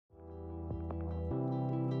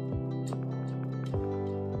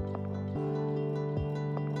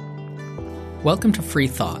Welcome to Free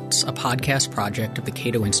Thoughts, a podcast project of the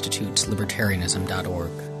Cato Institute's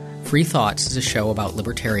Libertarianism.org. Free Thoughts is a show about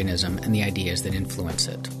libertarianism and the ideas that influence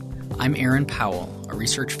it. I'm Aaron Powell, a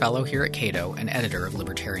research fellow here at Cato and editor of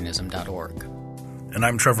Libertarianism.org. And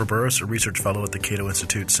I'm Trevor Burrus, a research fellow at the Cato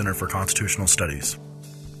Institute Center for Constitutional Studies.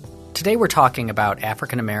 Today we're talking about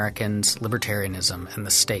African Americans, libertarianism, and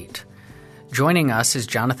the state. Joining us is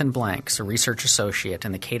Jonathan Blanks, a research associate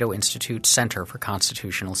in the Cato Institute Center for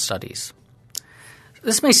Constitutional Studies.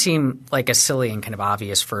 This may seem like a silly and kind of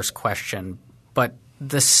obvious first question, but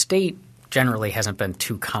the state generally hasn't been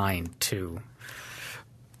too kind to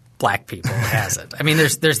black people, has it? I mean,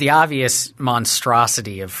 there's the obvious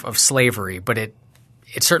monstrosity of slavery, but it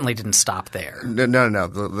certainly didn't stop there. No.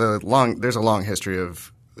 There's a long history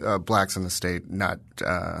of blacks in the state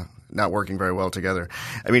not working very well together.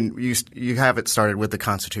 I mean, you have it started with the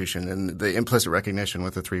Constitution and the implicit recognition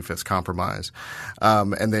with the Three-Fifths Compromise.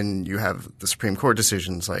 And then you have the Supreme Court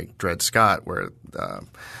decisions like Dred Scott where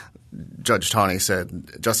Justice Taney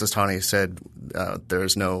said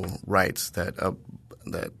there's no rights that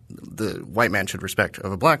the white man should respect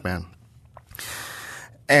of a black man.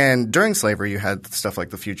 And during slavery you had stuff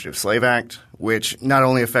like the Fugitive Slave Act, which not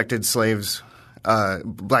only affected slaves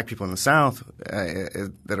black people in the South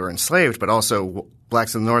that were enslaved, but also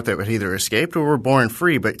blacks in the North that had either escaped or were born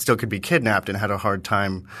free but still could be kidnapped and had a hard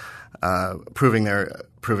time proving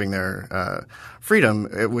their freedom,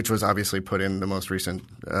 which was obviously put in the most recent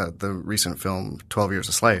film 12 Years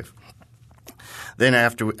a Slave. Then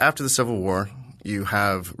after the Civil War, you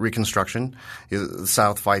have Reconstruction. The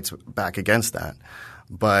South fights back against that.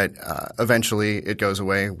 But eventually it goes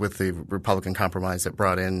away with the Republican compromise that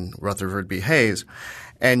brought in Rutherford B. Hayes.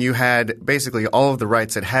 And you had basically all of the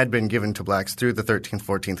rights that had been given to blacks through the 13th,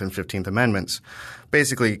 14th, and 15th Amendments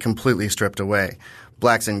basically completely stripped away.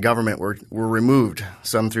 Blacks in government were removed,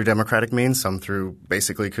 some through democratic means, some through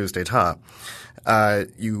basically coups d'etat.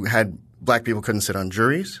 You had black people couldn't sit on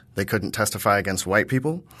juries. They couldn't testify against white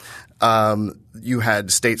people. You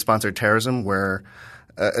had state-sponsored terrorism where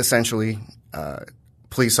essentially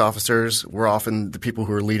police officers were often the people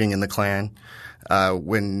who were leading in the Klan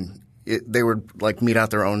they would like mete out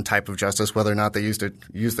their own type of justice, whether or not they used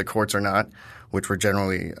the courts or not, which were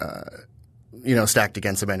generally stacked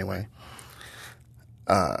against them anyway.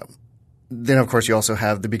 Then, of course, you also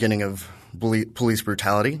have the beginning of police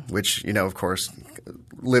brutality, which, of course,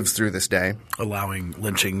 lives through this day. Allowing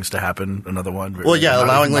lynchings to happen, another one. Well, yeah,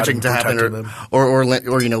 allowing lynching to happen or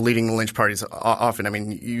leading the lynch parties often. I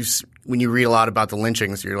mean, when you read a lot about the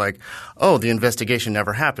lynchings, you're like, oh, the investigation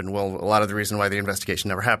never happened. Well, a lot of the reason why the investigation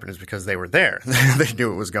never happened is because they were there. They knew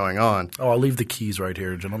what was going on. Oh, I'll leave the keys right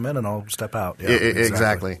here, gentlemen, and I'll step out. Yeah,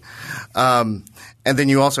 exactly. And then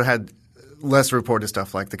you also had less reported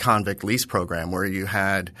stuff like the convict lease program where you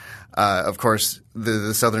had of course,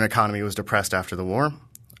 the Southern economy was depressed after the war.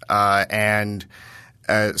 So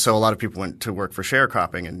a lot of people went to work for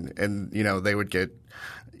sharecropping and they would get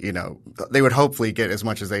they would hopefully get as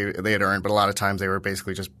much as they had earned, but a lot of times they were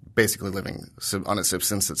basically living on a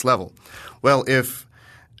subsistence level. Well,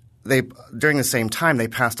 during the same time they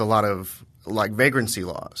passed a lot of like vagrancy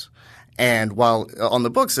laws. And while on the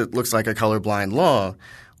books it looks like a colorblind law,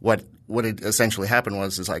 what had essentially happened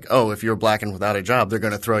is like, oh, if you're black and without a job, they're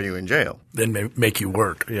going to throw you in jail. Then make you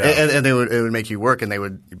work. Yeah. And it would make you work, and they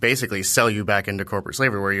would basically sell you back into corporate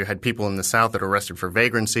slavery where you had people in the South that were arrested for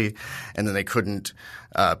vagrancy, and then they couldn't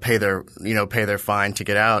pay their fine to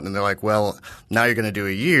get out. And they're like, well, now you're going to do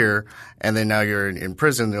a year, and then now you're in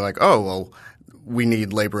prison. They're like, oh, well, we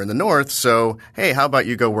need labor in the North, so hey, how about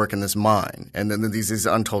you go work in this mine? And then these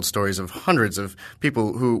untold stories of hundreds of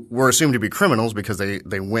people who were assumed to be criminals because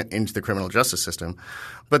they went into the criminal justice system,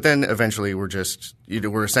 but then eventually were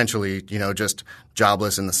essentially just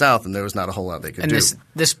jobless in the South, and there was not a whole lot they could do. And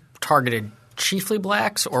this targeted chiefly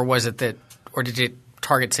blacks, or did it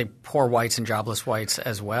target, say, poor whites and jobless whites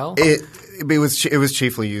as well? It was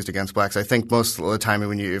chiefly used against blacks. I think most of the time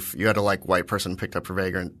if you had a white person picked up for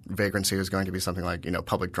vagrancy, it was going to be something like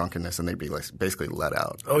public drunkenness, and they'd be basically let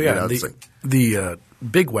out. Oh yeah, the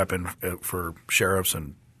big weapon for sheriffs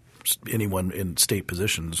and anyone in state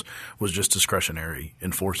positions was just discretionary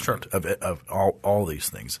enforcement of all these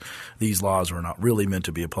things. These laws were not really meant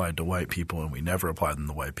to be applied to white people, and we never applied them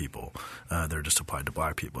to white people. They're just applied to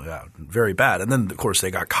black people. Yeah, very bad. And then, of course,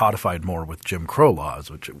 they got codified more with Jim Crow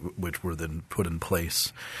laws, which were then put in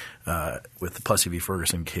place with the Plessy v.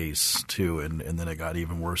 Ferguson case too, and then it got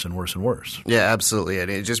even worse and worse and worse. Yeah, absolutely.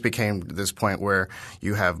 And it just became this point where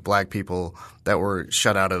you have black people that were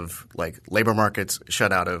shut out of labor markets,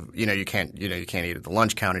 shut out of you can't eat at the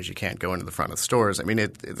lunch counters, you can't go into the front of the stores. I mean,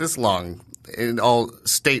 it's long, all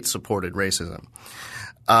state-supported racism.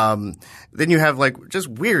 Then you have like just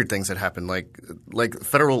weird things that happen, like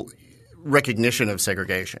federal recognition of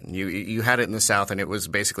segregation. You had it in the South, and it was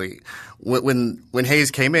basically when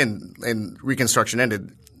Hayes came in and Reconstruction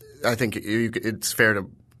ended. I think it's fair to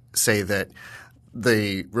say that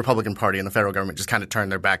the Republican Party and the federal government just kind of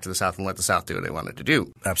turned their back to the South and let the South do what they wanted to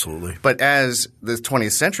do. Absolutely. But as the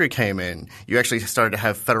 20th century came in, you actually started to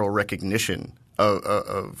have federal recognition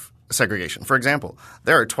of segregation. For example,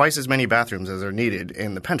 there are twice as many bathrooms as are needed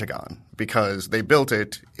in the Pentagon because they built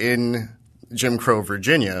it in Jim Crow,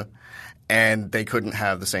 Virginia, and they couldn't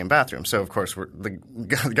have the same bathroom. So, of course, the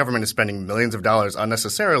government is spending millions of dollars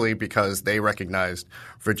unnecessarily because they recognized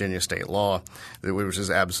Virginia state law, which is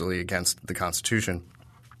absolutely against the Constitution.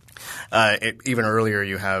 Even earlier,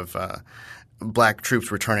 you have black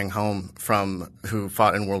troops returning home who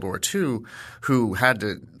fought in World War II who had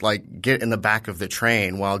to get in the back of the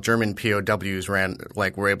train while German POWs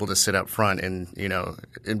were able to sit up front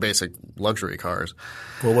in basic luxury cars.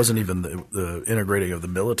 Well, it wasn't even the integrating of the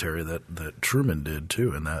military that Truman did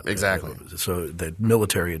too in that. Exactly. So the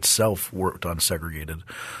military itself worked on segregated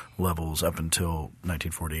levels up until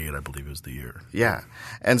 1948, I believe was the year. Yeah.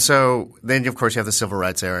 And so then, of course, you have the Civil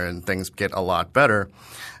Rights era and things get a lot better.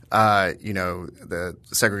 The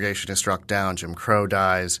segregation is struck down, Jim Crow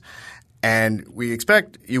dies, and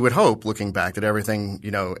you would hope, looking back, that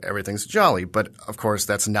everything's jolly. But of course,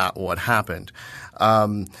 that's not what happened.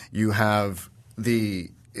 You have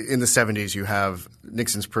in the 70s, you have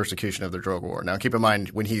Nixon's persecution of the drug war. Now, keep in mind,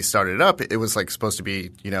 when he started it up, it was supposed to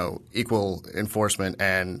be, equal enforcement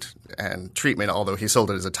and treatment, although he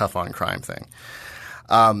sold it as a tough on crime thing.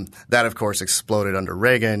 That, of course, exploded under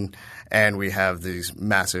Reagan, and we have these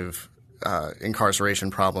massive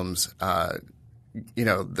incarceration problems.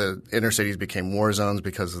 The inner cities became war zones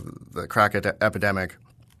because of the crack epidemic.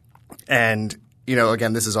 And,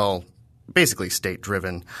 again, this is all basically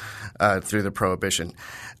state-driven through the Prohibition.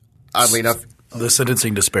 Oddly enough – the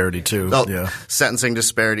sentencing disparity too. Yeah. Sentencing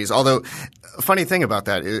disparities. Although a funny thing about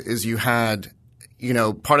that is you had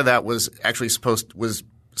part of that was actually was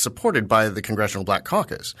supported by the Congressional Black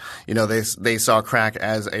Caucus. They saw crack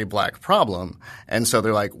as a black problem, and so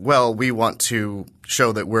they're like, well, we want to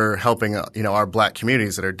show that we're helping our black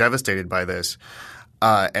communities that are devastated by this,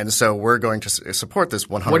 and so we're going to support this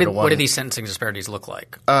 100-to-1. What did these sentencing disparities look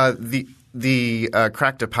like? The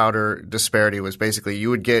crack to powder disparity was basically you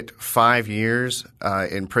would get 5 years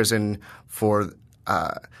in prison for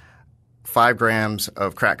 5 grams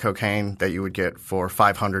of crack cocaine that you would get for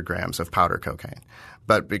 500 grams of powder cocaine.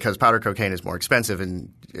 But because powder cocaine is more expensive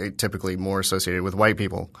and typically more associated with white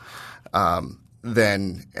people,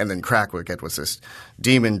 then crack was this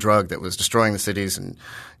demon drug that was destroying the cities and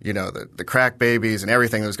the crack babies and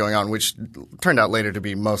everything that was going on, which turned out later to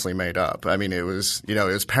be mostly made up. I mean, it was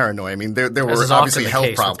paranoia. I mean, there were obviously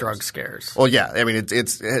health problems. With drug scares. Well, yeah. I mean,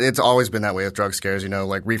 it's always been that way with drug scares.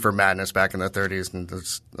 Like Reefer Madness back in the 30s, and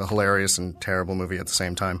it's a hilarious and terrible movie at the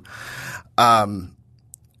same time.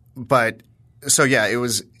 But. So yeah,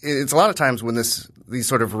 it's a lot of times when these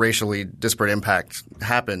sort of racially disparate impacts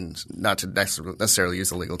happen, not to necessarily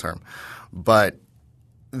use the legal term, but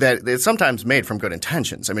that it's sometimes made from good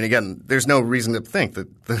intentions. I mean, again, there's no reason to think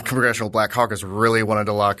that the Congressional Black Caucus really wanted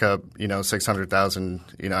to lock up 600,000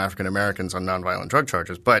 African Americans on nonviolent drug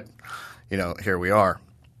charges, but here we are.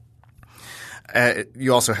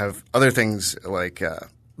 You also have other things like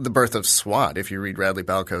the birth of SWAT. If you read Radley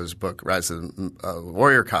Balco's book, Rise of the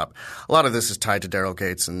Warrior Cop, a lot of this is tied to Daryl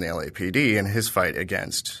Gates and the LAPD and his fight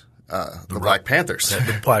against the Black Panthers.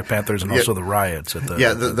 The Black Panthers and also the riots.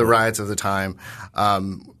 The riots of the time.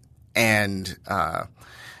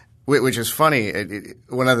 Which is funny.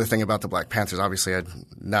 One other thing about the Black Panthers, obviously I'm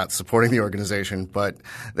not supporting the organization, but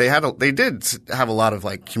they did have a lot of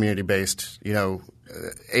community-based,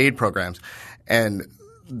 aid programs. And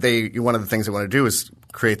one of the things they want to do is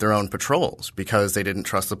create their own patrols because they didn't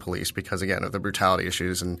trust the police because, again, of the brutality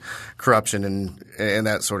issues and corruption and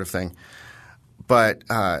that sort of thing. But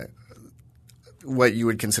what you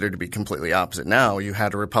would consider to be completely opposite now, you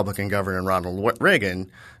had a Republican governor, Ronald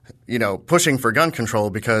Reagan, pushing for gun control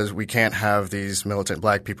because we can't have these militant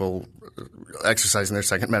black people exercising their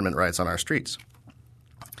Second Amendment rights on our streets.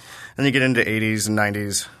 And you get into 80s and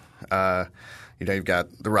 90s. You've got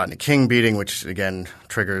the Rodney King beating, which again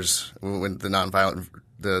triggers when the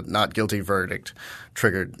not guilty verdict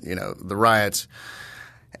triggered, the riots,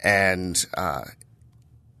 and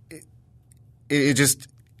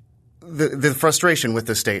the frustration with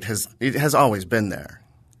the state has always been there,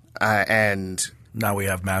 and now we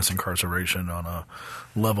have mass incarceration on a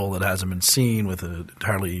level that hasn't been seen, with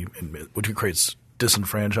which creates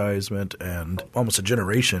disenfranchisement and almost a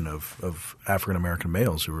generation of African American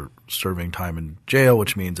males who are serving time in jail,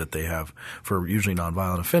 which means that they have, for usually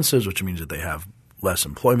nonviolent offenses, which means that they have less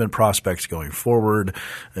employment prospects going forward.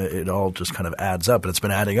 It all just kind of adds up, and it's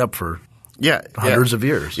been adding up for hundreds of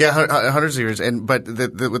years. Yeah, hundreds of years. But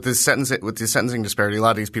with the sentencing disparity, a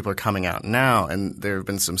lot of these people are coming out now, and there have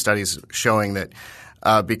been some studies showing that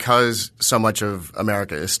because so much of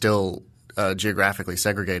America is still geographically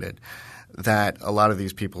segregated, that a lot of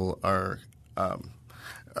these people are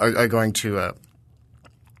going to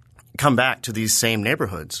come back to these same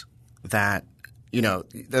neighborhoods that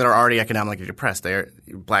that are already economically depressed.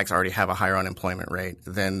 Blacks already have a higher unemployment rate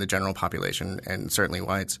than the general population, and certainly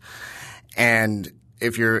whites. And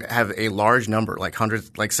if you have a large number, like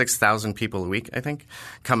 6,000 people a week, I think,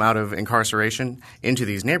 come out of incarceration into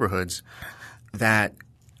these neighborhoods that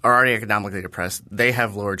are already economically depressed, they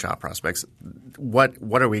have lower job prospects.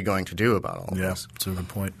 What are we going to do about all of this? Yeah, that's a good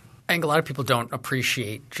point. I think a lot of people don't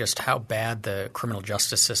appreciate just how bad the criminal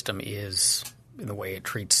justice system is in the way it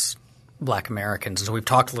treats Black Americans. And so we've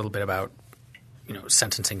talked a little bit about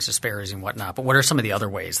sentencing disparities and whatnot, but what are some of the other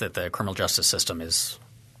ways that the criminal justice system is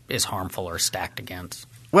harmful or stacked against?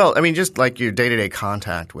 Well, I mean, just like your day-to-day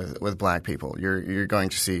contact with Black people, you're going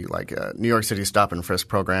to see like a New York City stop and frisk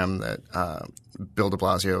program that Bill de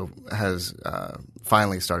Blasio has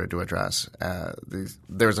finally started to address.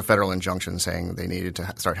 There was a federal injunction saying they needed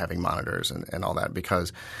to start having monitors and all that,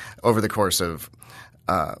 because over the course of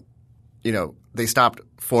they stopped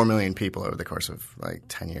 4 million people over the course of like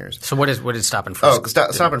 10 years. So what is stop and frisk?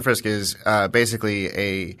 Stop and frisk is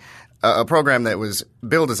basically a program that was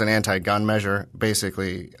billed as an anti-gun measure.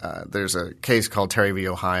 Basically, there's a case called Terry v.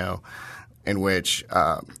 Ohio in which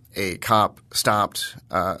a cop stopped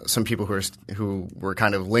some people who were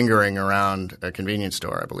kind of lingering around a convenience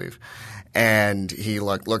store, I believe, and he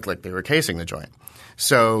looked like they were casing the joint.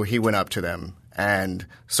 So he went up to them and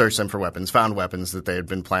searched them for weapons, found weapons that they had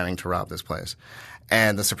been planning to rob this place.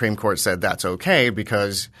 And the Supreme Court said that's okay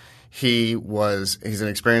because he's an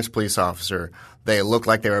experienced police officer. They looked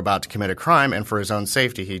like they were about to commit a crime, and for his own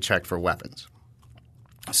safety, he checked for weapons.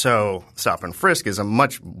 So stop and frisk is a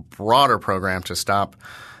much broader program to stop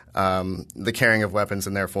the carrying of weapons,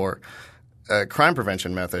 and therefore a crime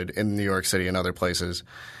prevention method in New York City and other places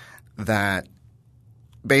that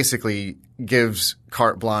basically gives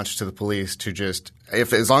carte blanche to the police to just –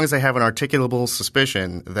 as long as they have an articulable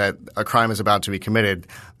suspicion that a crime is about to be committed,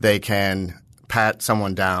 they can pat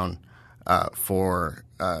someone down for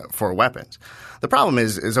weapons. The problem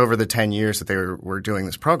is over the 10 years that they were doing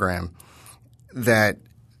this program that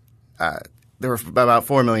there were about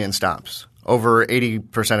 4 million stops, over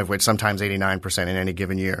 80% of which, sometimes 89% in any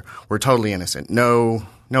given year, were totally innocent. No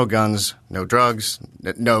guns, no drugs,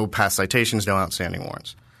 no past citations, no outstanding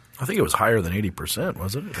warrants. I think it was higher than 80%,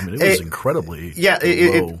 wasn't it? I mean, it was incredibly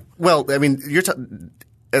low. Well, I mean,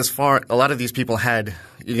 a lot of these people had,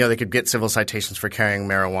 they could get civil citations for carrying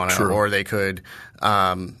marijuana, True. Or they could,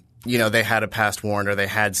 they had a past warrant, or they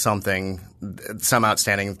had some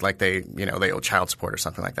outstanding, like they owe child support or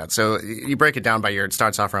something like that. So you break it down by year, it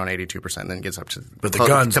starts off around 82% and then gets up to – But the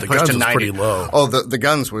guns was pretty low. Oh, the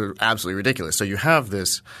guns were absolutely ridiculous. So you have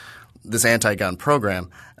this anti-gun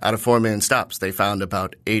program. Out of 4 million stops, they found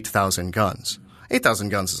about 8,000 guns. 8,000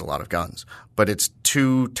 guns is a lot of guns, but it's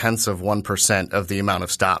 0.2% of the amount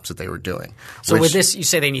of stops that they were doing. So with this, you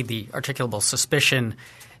say they need the articulable suspicion.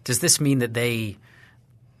 Does this mean that they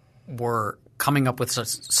were coming up with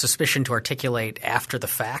suspicion to articulate after the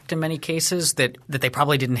fact in many cases, that they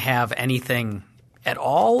probably didn't have anything at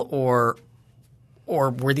all, or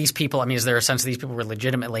were these people – I mean, is there a sense that these people were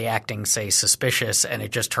legitimately acting, say, suspicious, and it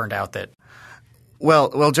just turned out that –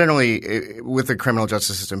 Well, generally, with the criminal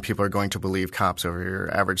justice system, people are going to believe cops over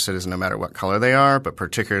your average citizen no matter what color they are, but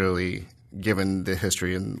particularly given the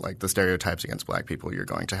history and like the stereotypes against Black people, you're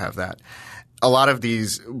going to have that. A lot of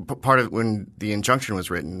these – part of when the injunction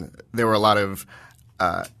was written, there were a lot of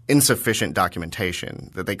insufficient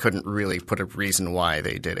documentation that they couldn't really put a reason why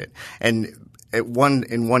they did it. And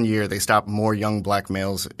in 1 year, they stopped more young Black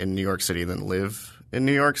males in New York City than live in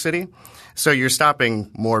New York City. So you're stopping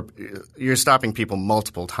people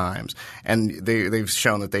multiple times, and they've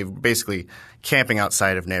shown that they've basically camping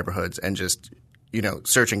outside of neighborhoods and just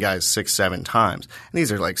searching guys 6-7 times. And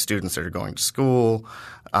these are like students that are going to school,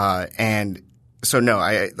 and so no,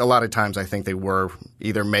 a lot of times I think they were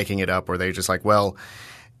either making it up or they just like, well,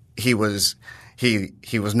 he was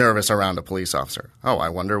nervous around a police officer. Oh, I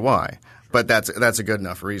wonder why. But that's a good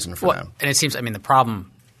enough reason for them. And it seems, I mean, the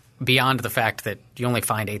problem beyond the fact that you only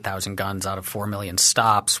find 8,000 guns out of 4 million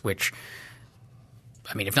stops, which,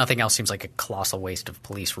 I mean, if nothing else, seems like a colossal waste of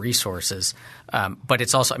police resources. But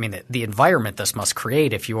it's also, I mean, the environment this must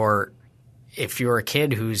create if you're a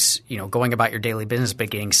kid who's, going about your daily business but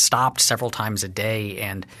getting stopped several times a day,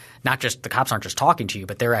 and not just – the cops aren't just talking to you,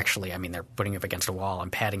 but they're actually – I mean, they're putting you up against a wall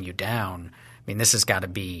and patting you down. I mean, this has got to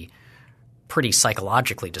be pretty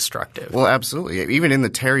psychologically destructive. Well, absolutely. Even in the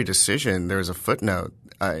Terry decision, there's a footnote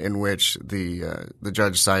in which the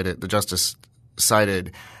justice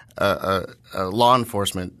cited a law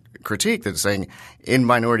enforcement critique that's saying in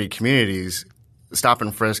minority communities, stop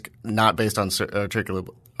and frisk not based on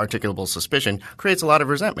articulable suspicion creates a lot of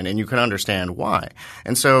resentment, and you can understand why.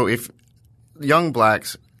 And so if young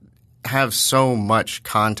blacks have so much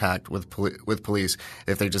contact with police,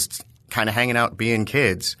 if they just kind of hanging out being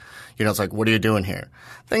kids, it's like, what are you doing here?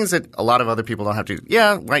 Things that a lot of other people don't have to do.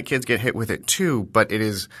 Yeah, white kids get hit with it too, but it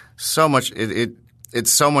is so much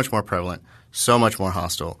it's so much more prevalent, so much more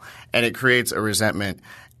hostile, and it creates a resentment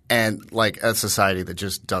and like a society that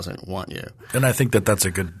just doesn't want you. And I think that's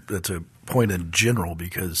a point in general,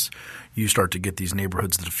 because you start to get these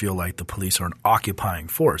neighborhoods that feel like the police are an occupying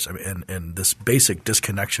force. I mean, and this basic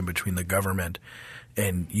disconnection between the government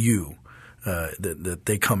and you. That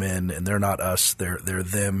they come in and they're not us, they're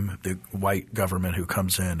them, the white government who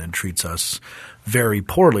comes in and treats us very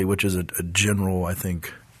poorly, which is a general, I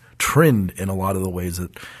think, trend in a lot of the ways that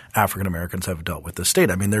African Americans have dealt with the state.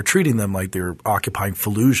 I mean, they're treating them like they're occupying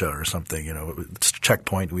Fallujah or something. It's a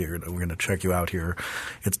checkpoint. We're going to check you out here.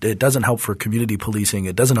 It doesn't help for community policing.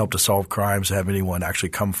 It doesn't help to solve crimes to have anyone actually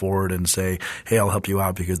come forward and say, hey, I'll help you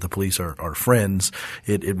out because the police are friends.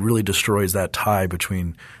 It really destroys that tie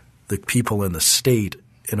between the people in the state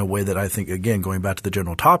in a way that I think, again, going back to the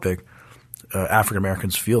general topic, African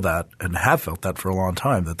Americans feel that and have felt that for a long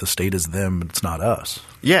time, that the state is them, it's not us.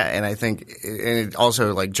 Yeah, and I think – and it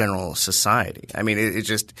also like general society. I mean, it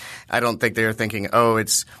just – I don't think they're thinking, oh,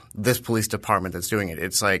 it's this police department that's doing it.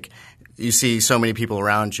 It's like you see so many people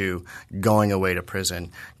around you going away to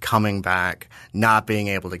prison, coming back, not being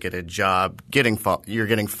able to get a job, you're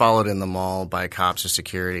getting followed in the mall by cops or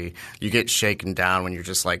security. You get shaken down when you're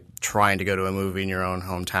just like trying to go to a movie in your own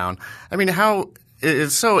hometown. I mean,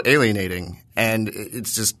 it's so alienating, and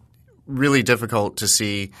it's just really difficult to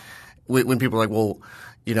see when people are like, well,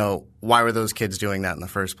 why were those kids doing that in the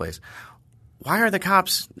first place? Why are the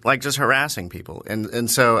cops like just harassing people?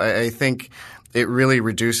 And so I think it really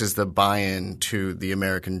reduces the buy-in to the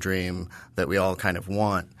American dream that we all kind of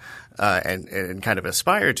want and kind of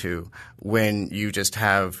aspire to when you just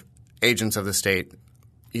have agents of the state,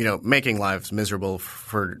 making lives miserable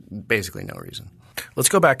for basically no reason. Let's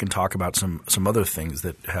go back and talk about some other things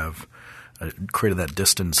that have created that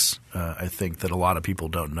distance, I think, that a lot of people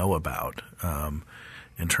don't know about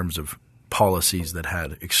in terms of policies that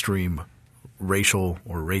had extreme racial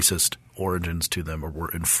or racist origins to them or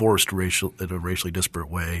were enforced in a racially disparate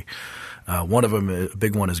way. One of them, a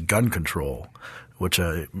big one, is gun control, which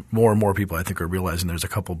more and more people I think are realizing. There's a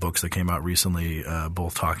couple books that came out recently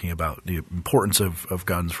both talking about the importance of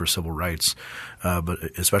guns for civil rights, but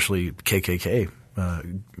especially KKK.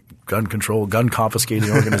 Gun control, gun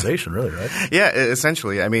confiscating organization, really, right? Yeah,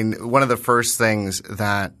 essentially. I mean, one of the first things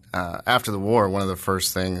that after the war, one of the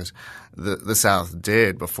first things the South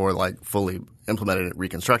did before like fully implemented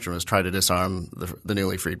Reconstruction was try to disarm the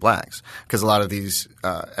newly freed blacks, because a lot of these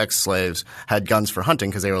ex-slaves had guns for hunting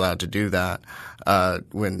because they were allowed to do that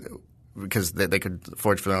because they could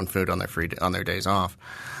forage for their own food on their days off,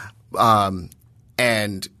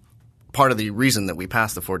 and part of the reason that we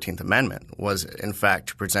passed the 14th Amendment was, in fact,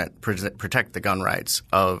 to protect the gun rights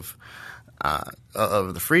of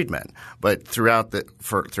the freedmen. But throughout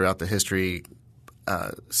the history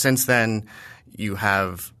since then, you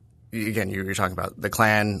have again you're talking about the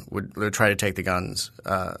Klan would try to take the guns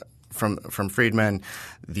from freedmen.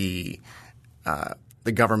 The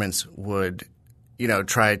governments would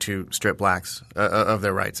try to strip blacks of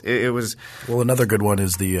their rights. It was – Well, another good one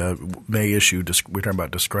is the may issue – we're talking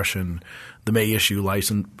about discretion – the may issue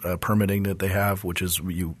license permitting that they have, which is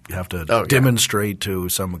you have to demonstrate to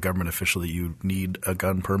some government official that you need a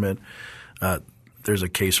gun permit. There's a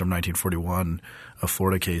case from 1941, a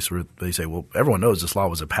Florida case, where they say, well, everyone knows this law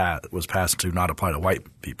was passed to not apply to white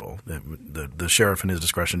people. The sheriff in his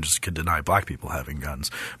discretion just could deny black people having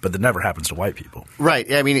guns, but that never happens to white people.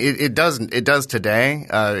 Right. I mean, it does today.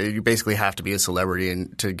 You basically have to be a celebrity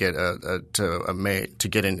to get a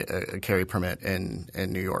carry permit in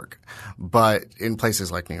New York, but in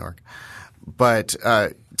places like New York. But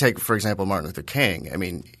take, for example, Martin Luther King. I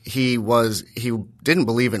mean, he didn't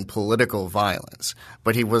believe in political violence,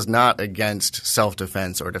 but he was not against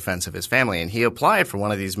self-defense or defense of his family. And he applied for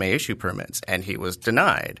one of these May issue permits, and he was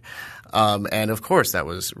denied. And of course, that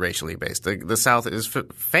was racially based. The South is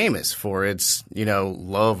famous for its,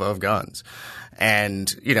 love of guns.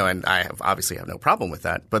 And, and I obviously have no problem with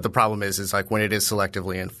that. But the problem is like when it is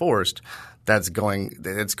selectively enforced, it's going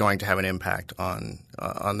to have an impact on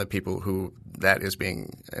the people who that is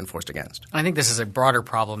being enforced against. I think this is a broader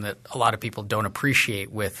problem that a lot of people don't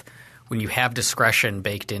appreciate with when you have discretion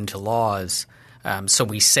baked into laws. So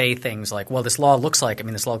we say things like, well, this law looks like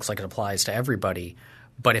it applies to everybody.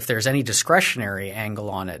 But if there's any discretionary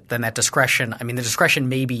angle on it, then that discretion – the discretion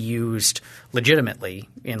may be used legitimately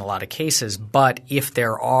in a lot of cases. But if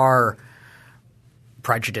there are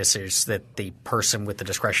prejudices that the person with the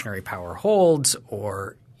discretionary power holds,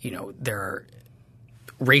 or there are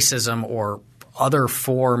racism or other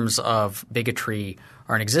forms of bigotry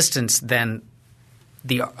are in existence, then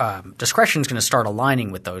the discretion is going to start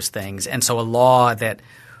aligning with those things. And so a law that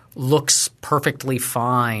looks perfectly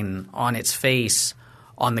fine on its face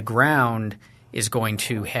on the ground is going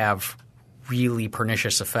to have really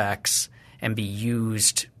pernicious effects and be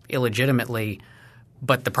used illegitimately.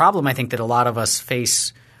 But the problem I think that a lot of us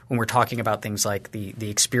face when we're talking about things like the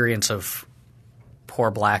experience of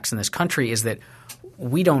poor blacks in this country is that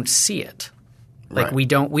we don't see it. Like right.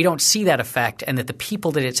 we don't see that effect, and that the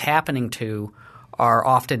people that it's happening to are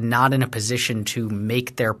often not in a position to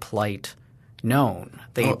make their plight known.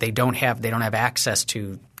 They don't have access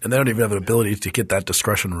to. And they don't even have the ability to get that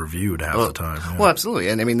discretion reviewed half the time. Yeah. Well, absolutely.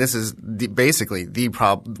 And this is basically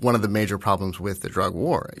one of the major problems with the drug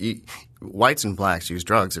war. Whites and blacks use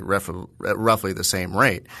drugs at roughly the same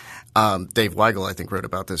rate. Dave Weigel, I think, wrote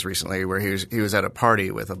about this recently, where he was at a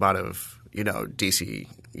party with a lot of DC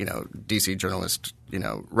journalist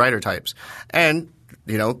writer types, and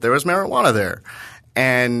there was marijuana there,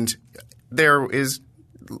 and there is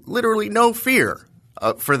literally no fear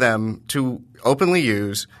for them to openly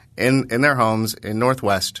use in their homes in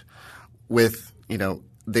Northwest with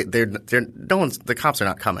the cops are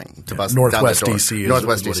not coming to bust Northwest down the door. DC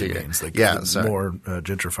Northwest is what DC he means. Like more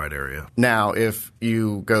gentrified area. Now, if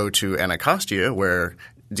you go to Anacostia, where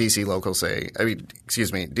DC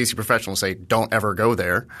professionals say don't ever go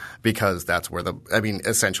there because that's where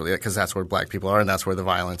essentially because that's where black people are and that's where the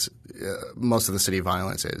violence, most of the city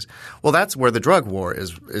violence is. Well, that's where the drug war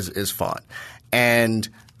is fought. And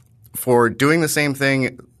for doing the same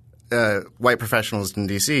thing, white professionals in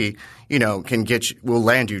DC, will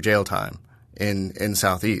land you jail time in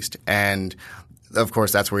Southeast. And of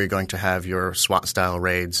course, that's where you're going to have your SWAT style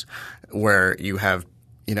raids where you have,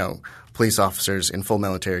 police officers in full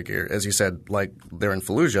military gear, as you said, like they're in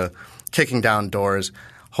Fallujah, kicking down doors,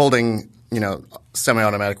 holding,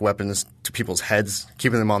 semi-automatic weapons to people's heads,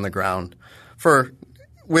 keeping them on the ground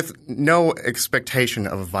with no expectation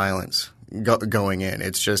of violence going in.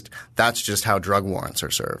 That's just how drug warrants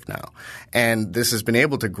are served now. And this has been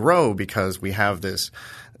able to grow because we have this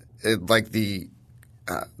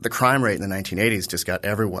the crime rate in the 1980s just got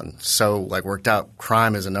everyone so worked out.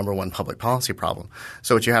 Crime is a number one public policy problem.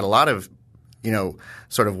 So you had a lot of,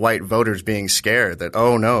 sort of white voters being scared that,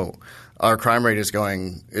 oh no, our crime rate is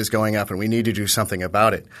going up and we need to do something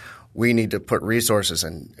about it. We need to put resources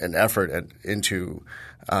and effort into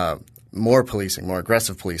more policing, more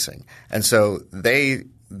aggressive policing. And so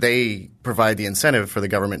they provide the incentive for the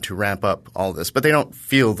government to ramp up all this, but they don't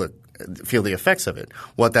feel the effects of it,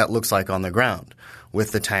 what that looks like on the ground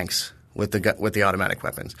with the tanks, with the automatic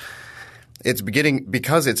weapons. It's beginning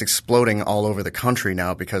because it's exploding all over the country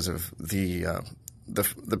now because of the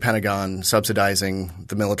Pentagon subsidizing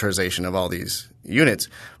the militarization of all these units.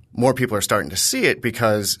 More people are starting to see it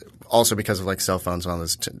because of cell phones and all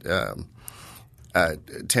this.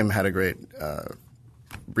 Tim had a great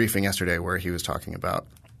briefing yesterday where he was talking about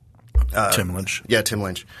Tim Lynch. Yeah, Tim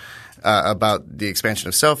Lynch. About the expansion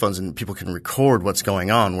of cell phones and people can record what's going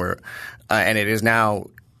on and it is now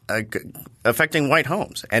affecting white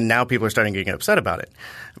homes. And now people are starting to get upset about it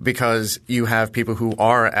because you have people who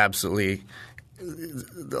are absolutely –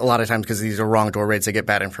 a lot of times because these are wrong door raids, they get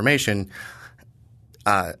bad information.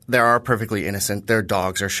 There are perfectly innocent – their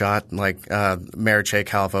dogs are shot. Like Mayor Che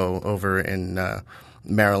Calvo over in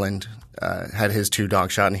Maryland had his 2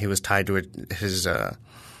 dogs shot and he was tied to his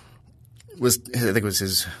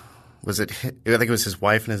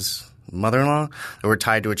wife and his mother-in-law that were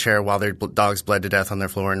tied to a chair while their dogs bled to death on their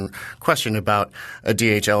floor and questioned about a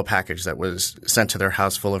DHL package that was sent to their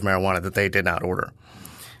house full of marijuana that they did not order.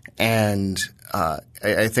 And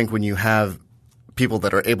I think when you have people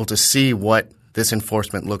that are able to see what this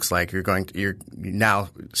enforcement looks like, you're now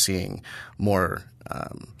seeing more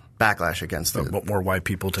backlash against it. More white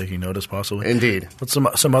people taking notice, possibly. Indeed. What's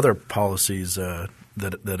some other policies that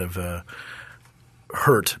have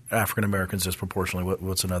hurt African Americans disproportionately?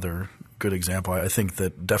 What's another good example? I think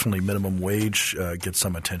that definitely minimum wage gets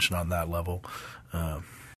some attention on that level.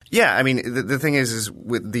 Yeah, I mean, the thing is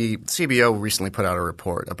with the CBO recently put out a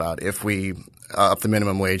report about if we up the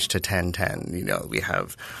minimum wage to 10.10, we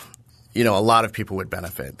have, a lot of people would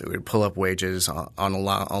benefit. They would pull up wages on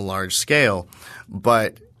a large scale,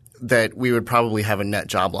 but that we would probably have a net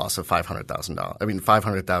job loss of $500,000. I mean,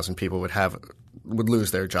 500,000 people would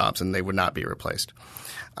lose their jobs and they would not be replaced.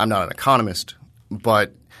 I'm not an economist,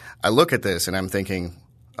 but I look at this and I'm thinking,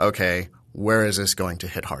 okay, where is this going to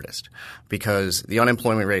hit hardest? Because the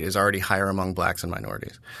unemployment rate is already higher among blacks and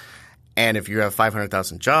minorities. And if you have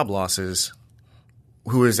 500,000 job losses,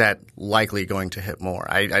 who is that likely going to hit more?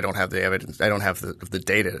 I don't have the evidence. I don't have the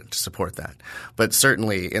data to support that. But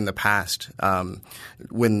certainly in the past, during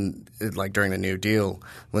the New Deal,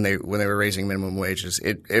 when they were raising minimum wages,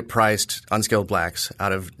 it priced unskilled blacks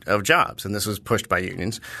out of jobs. And this was pushed by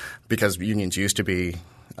unions because unions used to be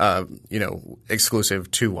exclusive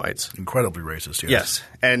to whites. Incredibly racist, yes. Yes.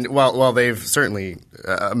 And while they've certainly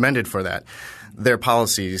amended for that, their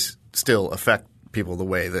policies still affect people the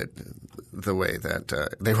way that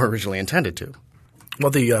they were originally intended to. Well,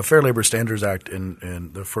 the Fair Labor Standards Act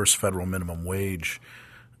and the first federal minimum wage,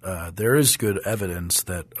 there is good evidence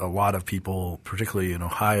that a lot of people, particularly in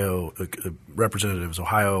Ohio, representatives,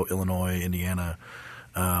 Ohio, Illinois, Indiana,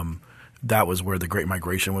 that was where the Great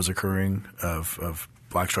Migration was occurring of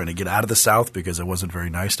blacks trying to get out of the South because it wasn't very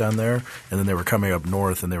nice down there. And then they were coming up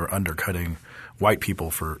north and they were undercutting white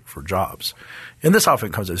people for jobs. And this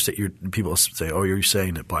often comes as people say, oh, you're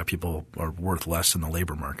saying that black people are worth less in the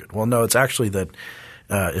labor market. Well, no, it's actually that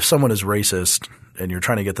if someone is racist and you're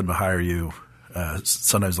trying to get them to hire you,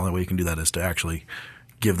 sometimes the only way you can do that is to actually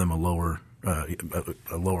give them a lower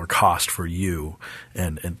cost for you,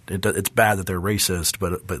 and it's bad that they're racist,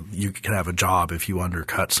 but you can have a job if you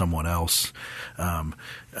undercut someone else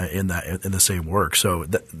in the same work. So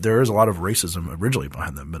there is a lot of racism originally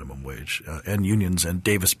behind the minimum wage and unions and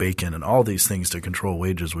Davis-Bacon and all these things to control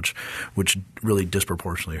wages, which really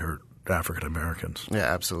disproportionately hurt African Americans.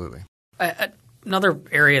 Yeah, absolutely. Another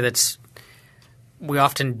area we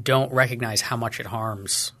often don't recognize how much it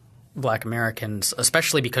harms Black Americans,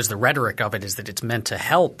 especially because the rhetoric of it is that it's meant to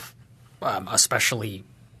help especially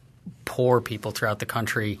poor people throughout the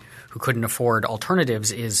country who couldn't afford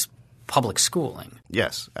alternatives, is public schooling.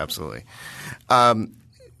 Yes, absolutely.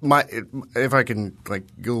 If I can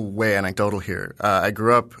go way anecdotal here, I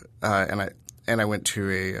grew up and I went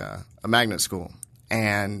to a magnet school,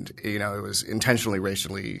 and it was intentionally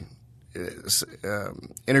racially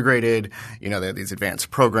integrated. They had these advanced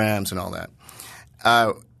programs and all that.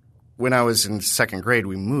 When I was in second grade,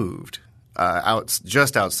 we moved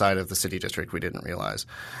just outside of the city district. We didn't realize,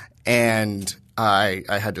 and I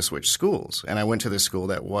had to switch schools. And I went to this school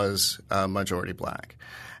that was majority black,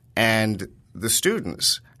 and the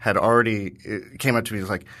students had already came up to me and was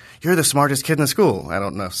like, "You're the smartest kid in the school." I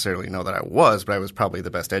don't necessarily know that I was, but I was probably the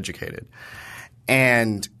best educated.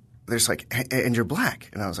 And they're just like, "And you're black,"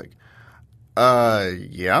 and I was like,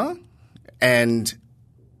 "Yeah," and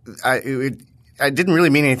I didn't really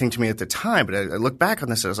mean anything to me at the time, but I look back on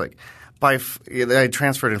this and I was like, I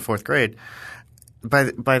transferred in fourth grade.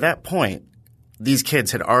 By that point, these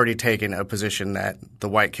kids had already taken a position that the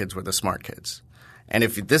white kids were the smart kids. And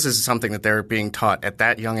if this is something that they're being taught at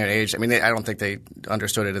that young an age, I mean, I don't think they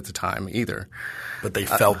understood it at the time either. But they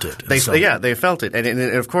felt it. They felt it. And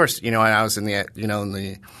of course, I was in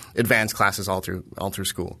the advanced classes all through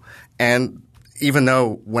school. And even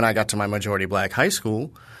though when I got to my majority black high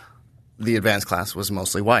school, the advanced class was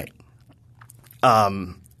mostly white,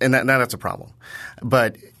 and that's a problem.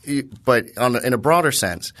 But in a broader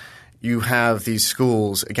sense, you have these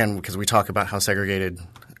schools again because we talk about how segregated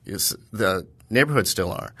the neighborhoods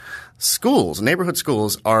still are. Neighborhood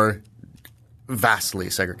schools are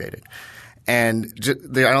vastly segregated, and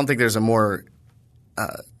I don't think there's a more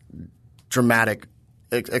dramatic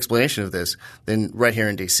explanation of this than right here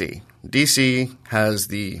in D.C. D.C. has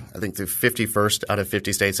the 51st out of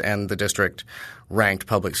 50 states and the district ranked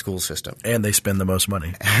public school system. And they spend the most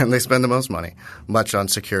money. Much on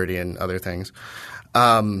security and other things,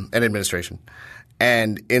 and administration.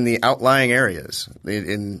 And in the outlying areas,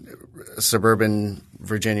 in suburban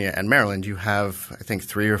Virginia and Maryland, you have, I think,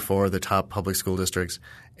 3 or 4 of the top public school districts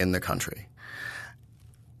in the country.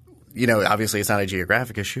 Obviously it's not a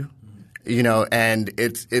geographic issue. And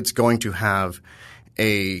it's going to have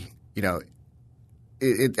a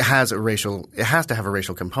it has to have a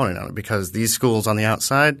racial component on it because these schools on the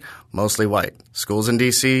outside, mostly white. Schools in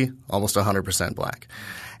D.C., almost 100% black.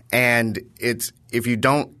 And if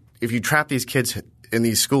you trap these kids in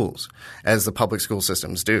these schools, as the public school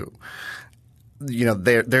systems do,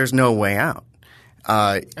 there's no way out.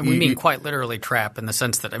 And we mean quite literally trap in the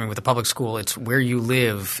sense that, with the public school, it's where you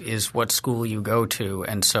live is what school you go to.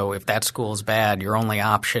 And so if that school is bad, your only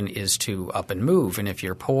option is to up and move. And if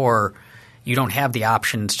you're poor, you don't have the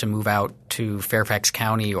options to move out to Fairfax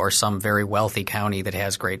County or some very wealthy county that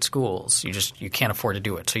has great schools. You can't afford to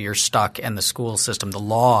do it. So you're stuck in the school system. The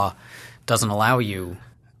law doesn't allow you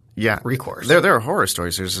recourse. There are horror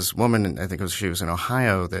stories. There's this woman, I think she was in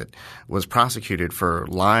Ohio, that was prosecuted for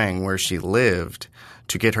lying where she lived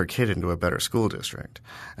to get her kid into a better school district.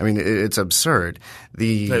 It's absurd.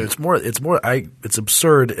 It's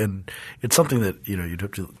absurd, and it's something that you'd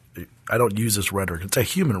have to. I don't use this rhetoric. It's a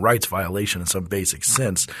human rights violation in some basic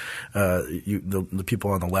sense. The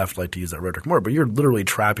people on the left like to use that rhetoric more, but you're literally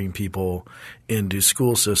trapping people into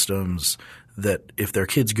school systems that if their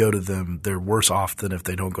kids go to them, they're worse off than if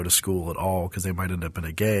they don't go to school at all because they might end up in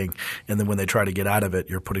a gang. And then when they try to get out of it,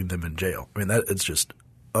 you're putting them in jail. It's just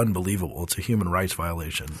unbelievable. It's a human rights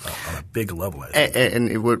violation on a big level.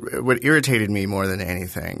 And what irritated me more than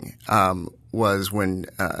anything was when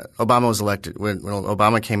Obama was elected. When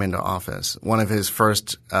Obama came into office, one of his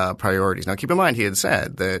first priorities. Now, keep in mind, he had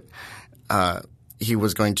said that he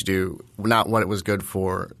was going to do not what it was good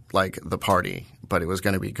for, like the party, but it was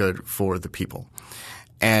going to be good for the people.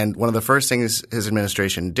 And one of the first things his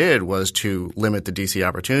administration did was to limit the D.C.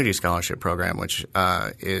 Opportunity Scholarship Program, which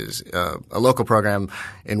is a local program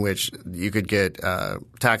in which you could get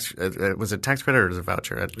tax was it tax credit or was it a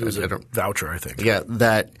voucher? It was a voucher, I think. Yeah,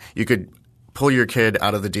 that you could pull your kid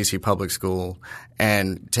out of the D.C. public school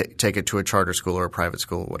and take it to a charter school or a private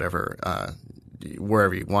school, whatever,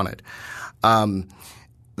 wherever you wanted.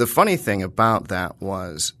 The funny thing about that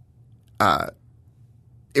was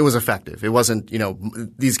it was effective. It wasn't,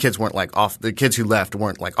 these kids weren't the kids who left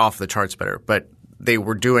weren't off the charts better, but they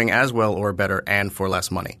were doing as well or better and for less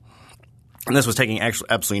money. And this was taking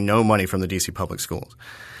absolutely no money from the D.C. public schools.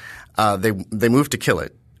 They moved to kill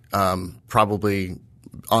it, probably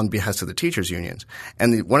on behest of the teachers' unions.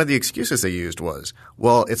 And one of the excuses they used was,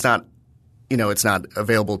 well, it's not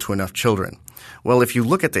available to enough children. Well, if you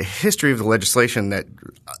look at the history of the legislation that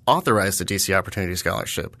authorized the D.C. Opportunity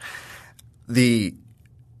Scholarship, the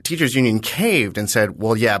teachers union caved and said,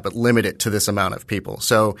 well, yeah, but limit it to this amount of people.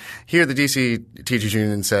 So here the D.C. teachers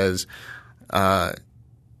union says, only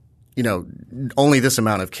this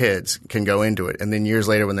amount of kids can go into it. And then years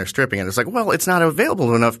later when they're stripping it, it's like, well, it's not available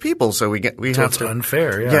to enough people. So we have to. It's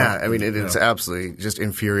unfair. Yeah. Yeah. It is absolutely just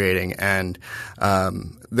infuriating. And,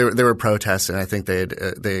 there were protests and I think they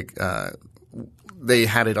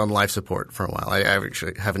had it on life support for a while. I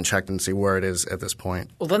actually haven't checked and see where it is at this point.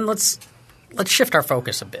 Well, then let's shift our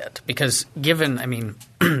focus a bit because given,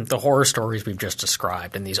 the horror stories we've just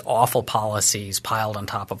described and these awful policies piled on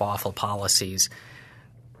top of awful policies,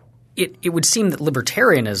 it would seem that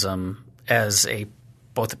libertarianism as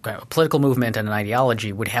both a political movement and an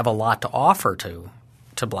ideology would have a lot to offer to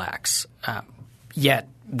blacks. Yet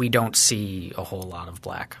we don't see a whole lot of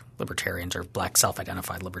black libertarians or black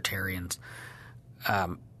self-identified libertarians.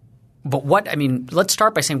 But let's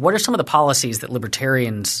start by saying what are some of the policies that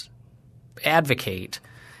libertarians advocate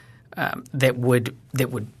that would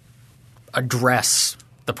address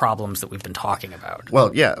the problems that we've been talking about?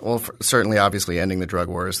 Well, yeah. Well, certainly, obviously, ending the drug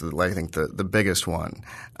war is, I think, the biggest one.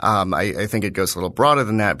 I think it goes a little broader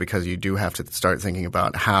than that because you do have to start thinking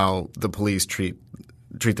about how the police treat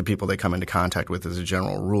the people they come into contact with as a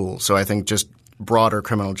general rule. So I think just broader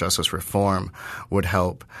criminal justice reform would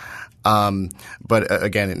help. But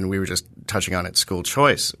again, and we were just touching on it, school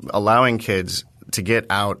choice, allowing kids to get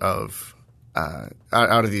out of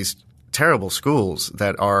these terrible schools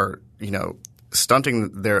that are,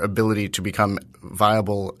 stunting their ability to become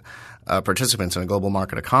viable participants in a global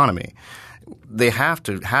market economy. They have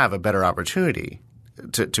to have a better opportunity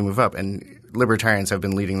to move up. And libertarians have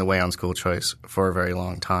been leading the way on school choice for a very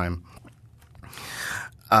long time.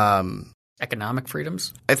 Economic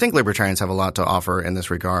freedoms? I think libertarians have a lot to offer in this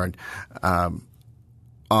regard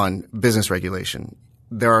on business regulation.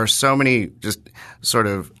 There are so many just sort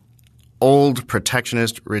of old,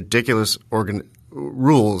 protectionist, ridiculous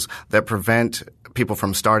rules that prevent people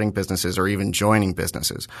from starting businesses or even joining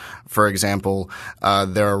businesses. For example,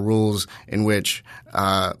 there are rules in which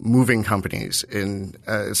moving companies in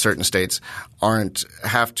certain states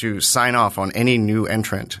have to sign off on any new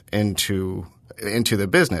entrant into the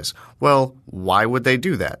business. Well, why would they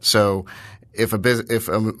do that? So if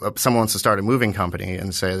someone wants to start a moving company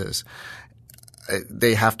and say this,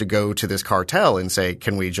 they have to go to this cartel and say,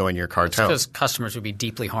 can we join your cartel? Because customers would be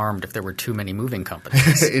deeply harmed if there were too many moving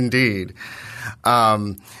companies. Indeed.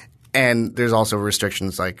 And there's also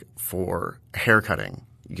restrictions like for haircutting.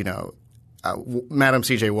 Madam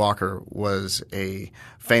C.J. Walker was a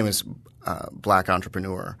famous black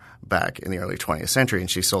entrepreneur back in the early 20th century, and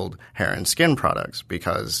she sold hair and skin products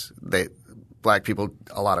because black people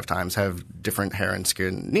a lot of times have different hair and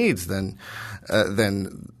skin needs than other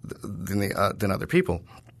people.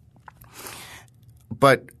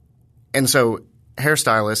 And so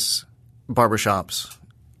hairstylists, barbershops,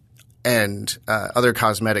 and other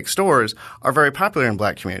cosmetic stores are very popular in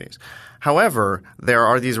black communities. However, there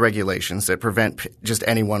are these regulations that prevent just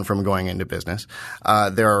anyone from going into business.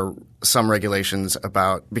 There are some regulations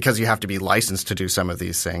because you have to be licensed to do some of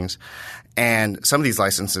these things. And some of these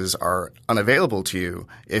licenses are unavailable to you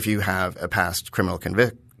if you have a past criminal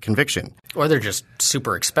conviction. Or they're just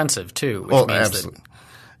super expensive too, which means absolutely.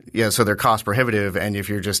 Yeah, so they're cost prohibitive, and if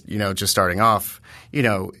you're just starting off,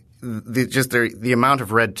 the amount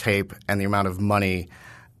of red tape and the amount of money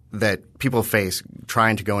that people face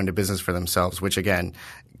trying to go into business for themselves, which again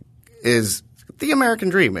is the American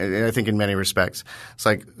dream, I think in many respects. It's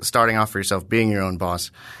like starting off for yourself, being your own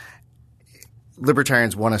boss.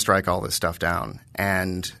 Libertarians want to strike all this stuff down,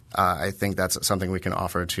 and I think that's something we can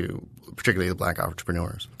offer to particularly the black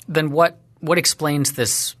entrepreneurs. Then what explains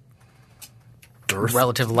this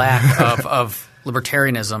relative lack of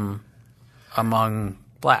libertarianism among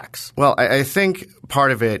blacks? Well, I think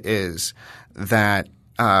part of it is that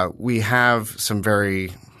we have some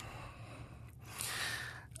very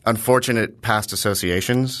unfortunate past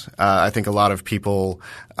associations. I think a lot of people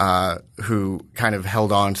who kind of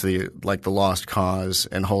held on to the lost cause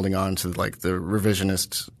and holding on to the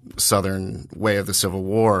revisionist Southern way of the Civil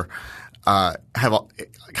War have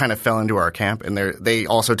kind of fell into our camp, and they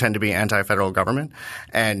also tend to be anti-federal government,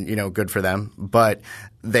 and good for them. But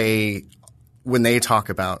when they talk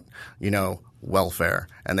about welfare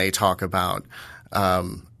and they talk about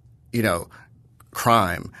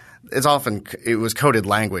crime, it was coded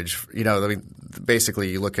language.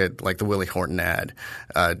 Basically, you look at the Willie Horton ad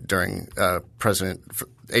during President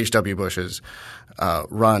H.W. Bush's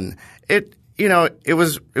run. It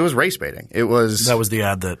was race baiting. That was the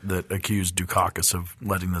ad that accused Dukakis of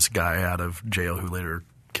letting this guy out of jail who later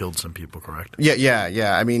killed some people, correct?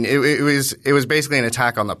 Yeah. I mean, it was basically an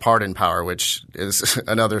attack on the pardon power, which is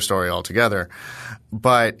another story altogether.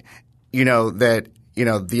 But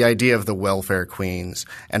the idea of the welfare queens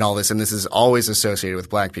and all this, and this is always associated with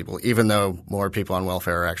black people, even though more people on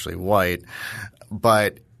welfare are actually white.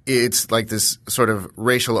 But it's like this sort of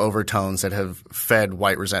racial overtones that have fed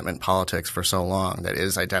white resentment politics for so long that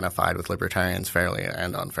is identified with libertarians fairly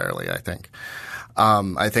and unfairly, I think.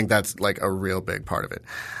 I think that's a real big part of it.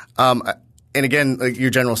 And again, your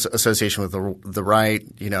general association with the right,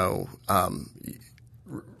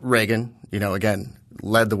 Reagan, again,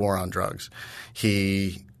 led the war on drugs.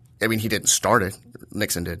 He didn't start it.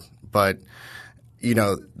 Nixon did. But,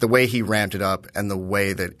 the way he ramped it up and the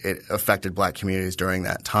way that it affected black communities during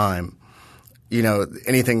that time,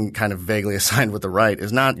 anything kind of vaguely assigned with the right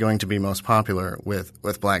is not going to be most popular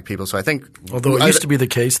with black people. So I think – although it used to be the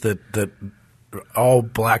case that all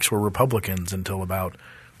blacks were Republicans until about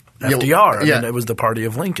FDR. Yeah. I mean, it was the party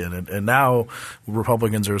of Lincoln. And now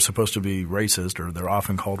Republicans are supposed to be racist, or they're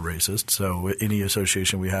often called racist. So any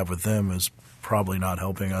association we have with them is probably not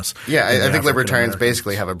helping us. Yeah, I think libertarians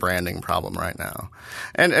basically have a branding problem right now.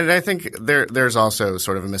 And I think there's also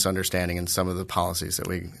sort of a misunderstanding in some of the policies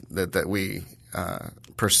that we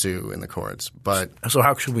pursue in the courts. But so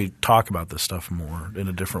how should we talk about this stuff more in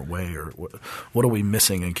a different way, or what are we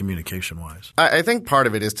missing in communication-wise? I think part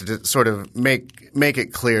of it is to sort of make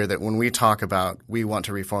it clear that when we talk about we want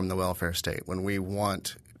to reform the welfare state, when we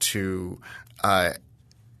want to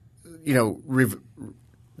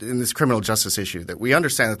in this criminal justice issue, that we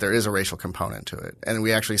understand that there is a racial component to it, and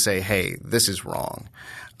we actually say, hey, this is wrong.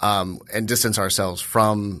 And distance ourselves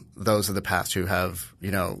from those of the past who have,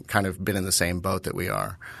 kind of been in the same boat that we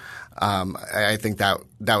are. I think that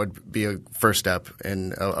would be a first step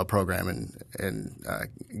in a program and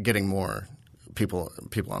getting more people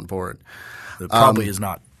on board. It probably is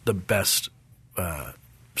not the best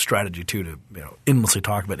strategy to endlessly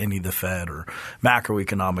talk about any of the Fed or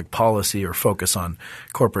macroeconomic policy or focus on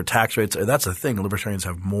corporate tax rates. That's the thing. Libertarians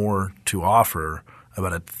have more to offer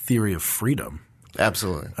about a theory of freedom.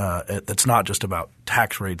 Absolutely. It's not just about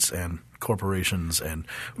tax rates and corporations and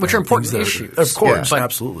which are important issues. Of course, yeah.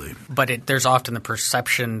 Absolutely. But there's often the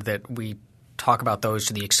perception that we talk about those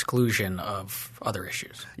to the exclusion of other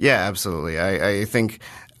issues. Yeah, absolutely. I think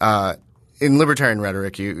in libertarian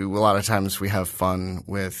rhetoric, a lot of times we have fun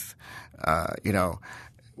with, how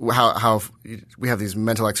we have these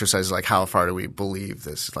mental exercises like how far do we believe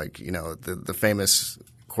this? Like, the famous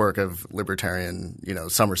quirk of libertarian,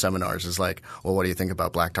 summer seminars is like, well, what do you think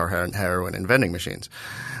about black tar heroin and vending machines?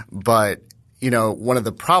 But, one of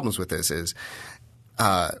the problems with this is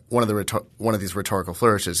one of these rhetorical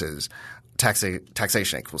flourishes is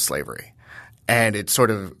taxation equals slavery. And it sort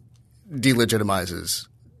of delegitimizes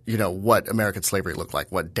what American slavery looked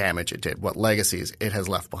like, what damage it did, what legacies it has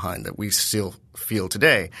left behind that we still feel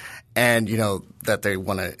today, and that they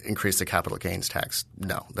want to increase the capital gains tax.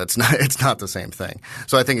 No, that's not. It's not the same thing.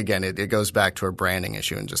 So I think again, it goes back to a branding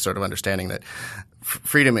issue and just sort of understanding that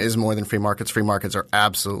freedom is more than free markets. Free markets are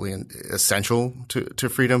absolutely essential to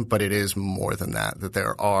freedom, but it is more than that. That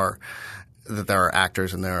there are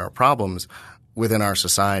actors and there are problems within our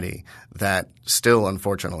society that still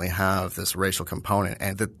unfortunately have this racial component,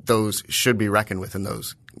 and that those should be reckoned with and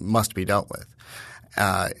those must be dealt with.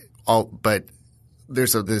 But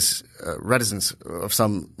there's this reticence of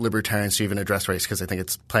some libertarians to even address race because I think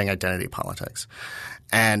it's playing identity politics.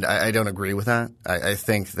 And I don't agree with that. I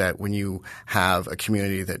think that when you have a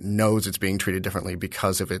community that knows it's being treated differently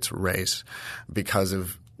because of its race, because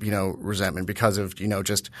of resentment, because of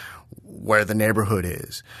just where the neighborhood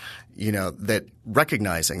is, that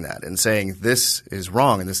recognizing that and saying this is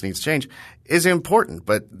wrong and this needs change is important.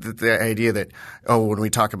 But the idea that, when we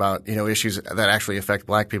talk about, issues that actually affect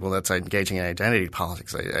black people, that's engaging in identity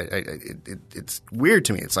politics, it's weird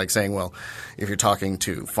to me. It's like saying, well, if you're talking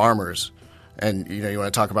to farmers and, you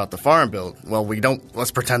want to talk about the farm bill, well,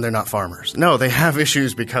 let's pretend they're not farmers. No, they have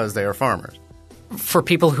issues because they are farmers. For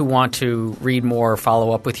people who want to read more or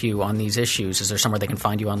follow up with you on these issues, is there somewhere they can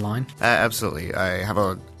find you online? Absolutely. I have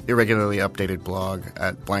a irregularly updated blog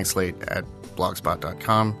at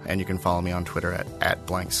blankslate@blogspot.com, and you can follow me on Twitter at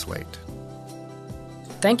blankslate.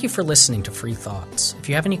 Thank you for listening to Free Thoughts. If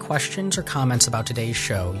you have any questions or comments about today's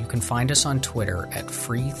show, you can find us on Twitter at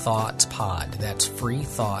FreeThoughtsPod. That's Free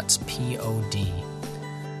Thoughts, Pod.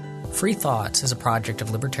 Free Thoughts is a project of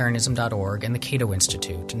Libertarianism.org and the Cato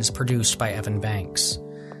Institute and is produced by Evan Banks.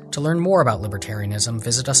 To learn more about libertarianism,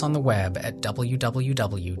 visit us on the web at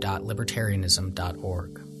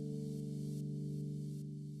www.libertarianism.org.